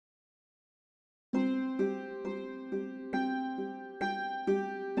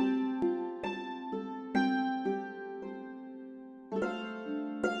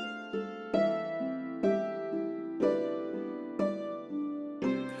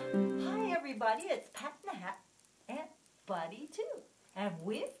everybody, it's Pat in the Hat and Buddy too. And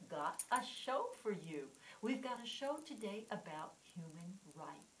we've got a show for you. We've got a show today about human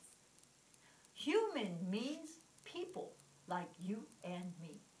rights. Human means people like you and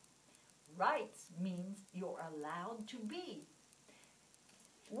me. Rights means you're allowed to be.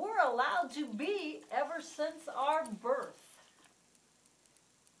 We're allowed to be ever since our birth.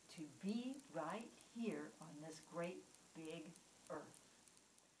 To be right here on this great big earth.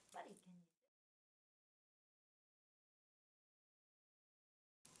 Buddy, can you?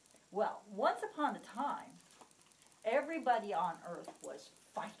 Well, once upon a time, everybody on earth was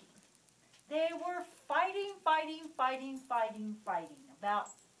fighting. They were fighting about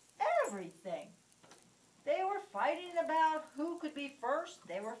everything. They were fighting about who could be first.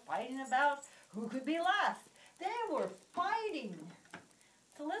 They were fighting about who could be last. They were fighting.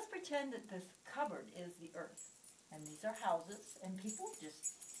 So let's pretend that this cupboard is the earth. And these are houses, and people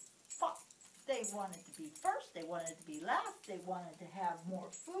just fought. They wanted to be first. They wanted to be last. They wanted to have more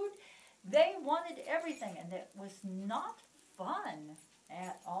food. They wanted everything, and it was not fun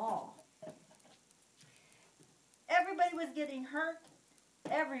at all. Everybody was getting hurt.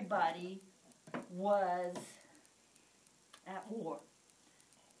 Everybody was at war.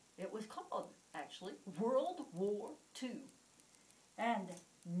 It was called, actually, World War II. And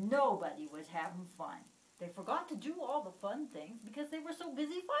nobody was having fun. They forgot to do all the fun things because they were so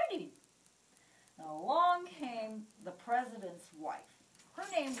busy fighting. Now, along came the president's wife. Her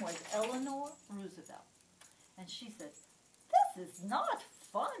name was Eleanor Roosevelt. And she said, "This is not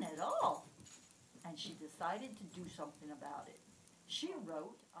fun at all." And she decided to do something about it. She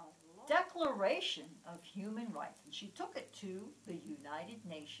wrote a Declaration of Human Rights, and she took it to the United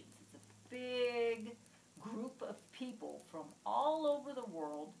Nations. It's a big group of people from all over the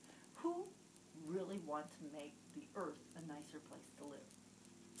world who really want to make the earth a nicer place to live.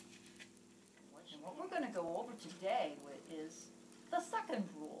 And what we're going to go over today is the second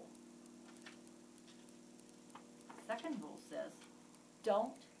rule. The second rule says,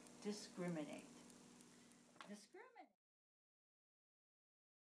 don't discriminate.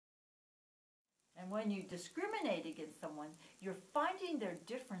 And when you discriminate against someone, you're finding their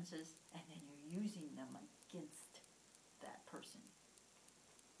differences and then you're using them against that person.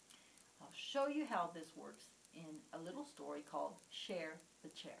 I'll show you how this works in a little story called Share the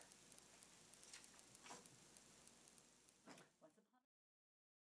Chair.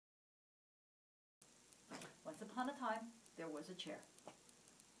 Once upon a time, there was a chair.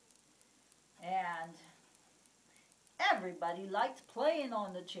 And everybody liked playing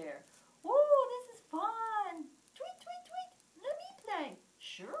on the chair. "Whoa, this is fun! Tweet, tweet, tweet! Let me play!"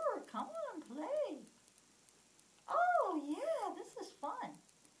 "Sure, come on, play!" "Oh, yeah, this is fun!"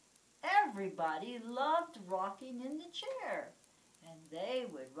 Everybody loved rocking in the chair. And they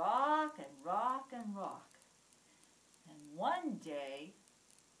would rock and rock and rock. And one day,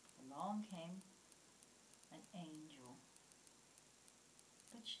 along came an angel.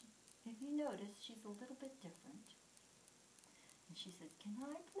 But if you notice, she's a little bit different. And she said, "Can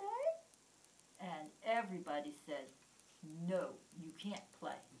I play?" And everybody said, "No, you can't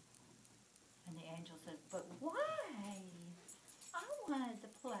play." And the angel said, "But why? I wanted to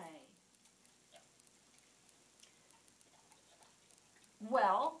play."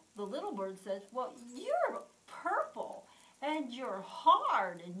 Well, the little bird says, "Well, you're purple and you're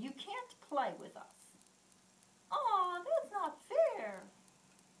hard and you can't play with us." "Oh, that's not fair."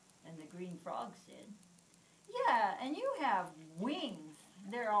 And the green frog said, "Yeah, and you have wings.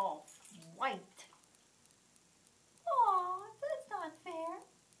 They're all white." "Oh, that's not fair.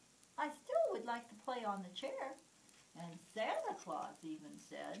 I still would like to play on the chair." And Santa Claus even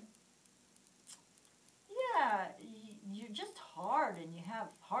said, "Yeah, you're just hard and you have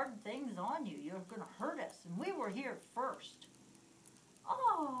hard things on you. You're going to hurt us, and we were here first."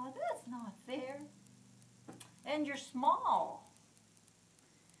 "Oh, that's not fair. And you're small."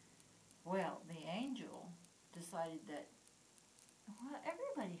 Well, the angel decided that, well,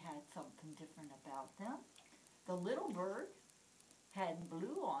 everybody had something different about them. The little bird had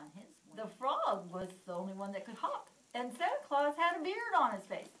blue on his wing. The frog was the only one that could hop. And Santa Claus had a beard on his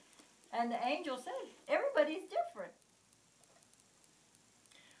face. And the angel said, everybody's different.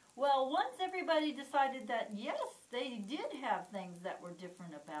 Well, once everybody decided that, yes, they did have things that were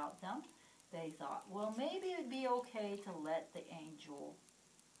different about them, they thought, well, maybe it would be okay to let the angel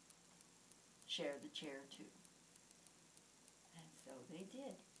share the chair too. And so they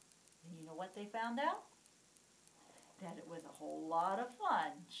did. And you know what they found out? That it was a whole lot of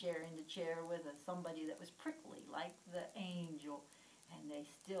fun sharing the chair with somebody that was prickly like the angel. And they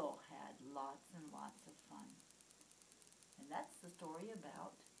still had lots and lots of fun. And that's the story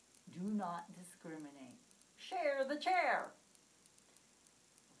about Do not discriminate. Share the chair.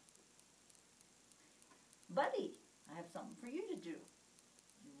 Buddy, I have something for you to do.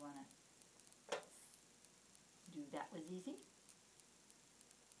 You want to do that was easy?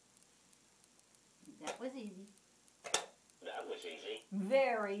 That was easy. That was easy.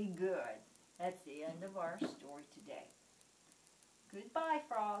 Very good. That's the end of our story today. Goodbye,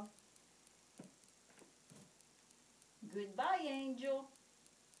 Frog. Goodbye, Angel.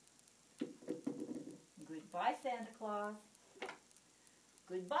 Goodbye, Santa Claus.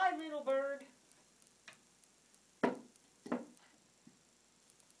 Goodbye, little bird.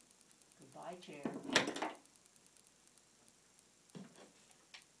 Goodbye, chair.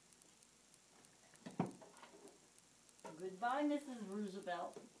 Goodbye, Mrs.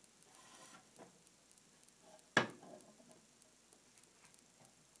 Roosevelt.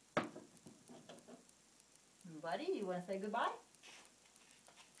 Buddy, you want to say goodbye?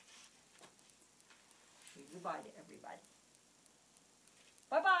 Say goodbye to everybody.